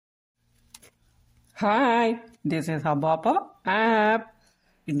Hi, this is ஹபாபா app.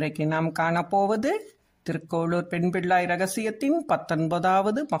 இன்றைக்கு நாம் காணப்போவது திருக்கோளூர் பெண் பிள்ளை ரகசியத்தின்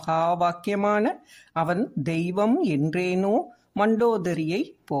 19வது மகா வாக்கியமான அவன் தெய்வம் என்றேனோ மண்டோதரியை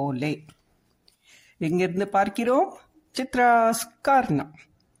போலே. எங்கிருந்து பார்க்கிறோம்? சித்ராஸ் கார்ணம்.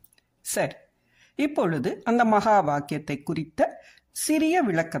 சரி, இப்பொழுது அந்த மகா வாக்கியத்தை குறித்த சிறிய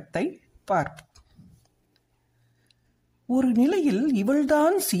விளக்கத்தை பார்ப்போம். ஒரு நிலையில்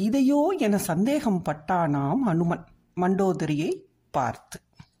இவள்தான் சீதையோ என சந்தேகம் பட்டானாம் அனுமன் மண்டோதரியை பார்த்து.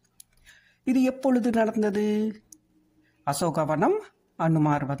 இது எப்பொழுது நடந்தது? அசோகவனம்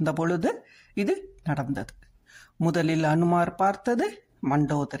அனுமார் வந்த பொழுது இது நடந்தது. முதலில் அனுமார் பார்த்தது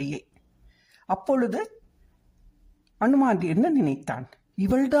மண்டோதரியை. அப்பொழுது அனுமான் என்ன நினைத்தான்?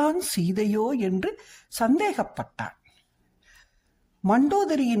 இவள்தான் சீதையோ என்று சந்தேகப்பட்டான்.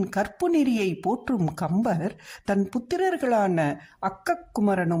 மண்டோதரியின் கற்பு நெறியை போற்றும் கம்பர் தன் புத்திரர்களான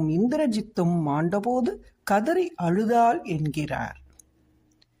அக்கக்குமரனும் இந்திரஜித்தும் மாண்டபோது கதறி அழுதாள் என்கிறார்.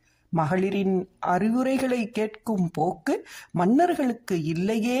 மகளிரின் அறிவுரைகளை கேட்கும் போக்கு மன்னர்களுக்கு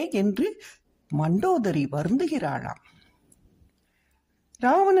இல்லையே என்று மண்டோதரி வருந்துகிறாளாம்.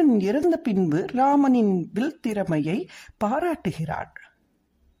 ராவணன் இறந்த பின்பு ராமனின் வில் திறமையை பாராட்டுகிறாள்.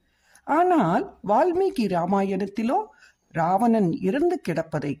 ஆனால் வால்மீகி ராமாயணத்திலோ ராவணன் இறந்து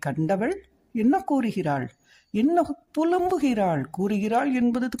கிடப்பதை கண்டவள் என்ன கூறுகிறாள், என்ன புலம்புகிறாள், கூறுகிறாள்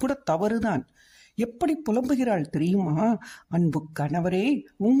என்பது கூட தவறுதான். எப்படி புலம்புகிறாள் தெரியுமா? அன்பு கணவரே,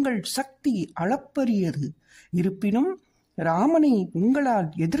 உங்கள் சக்தி அளப்பரியது. இருப்பினும் ராமனை உங்களால்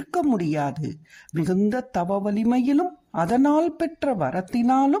எதிர்க்க முடியாது. மிகுந்த தவ வலிமையிலும் அதனால் பெற்ற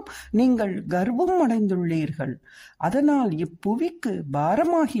வரத்தினாலும் நீங்கள் கர்வம் அடைந்துள்ளீர்கள். அதனால் இப்புவிக்கு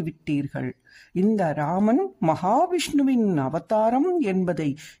பாரமாகிவிட்டீர்கள். இந்த ராமன் மகாவிஷ்ணுவின் அவதாரம் என்பதை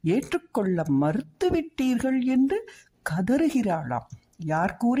ஏற்றுக்கொள்ள மறுத்துவிட்டீர்கள் என்று கதறுகிறாளாம்.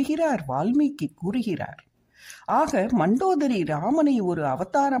 யார் கூறுகிறார்? வால்மீகி கூறுகிறார். ஆக மண்டோதரி ராமனை ஒரு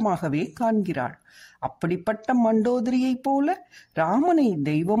அவதாரமாகவே காண்கிறாள். அப்படிப்பட்ட மண்டோதரியைப் போல ராமனை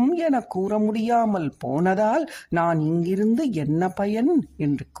தெய்வம் என கூற முடியாமல் போனதால் நான் இங்கிருந்து என்ன பயன்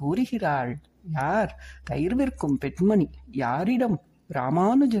என்று கூறுகிறாள். யார்? தயிர் விற்கும் பெண்மணி. யாரிடம்?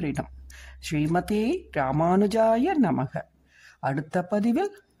 ராமானுஜரிடம். ஸ்ரீமதே ராமானுஜாய நமக. அடுத்த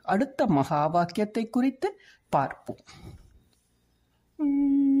பதிவில் அடுத்த மகா வாக்கியத்தை குறித்து பார்ப்போம்.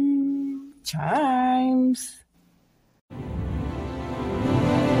 Chimes.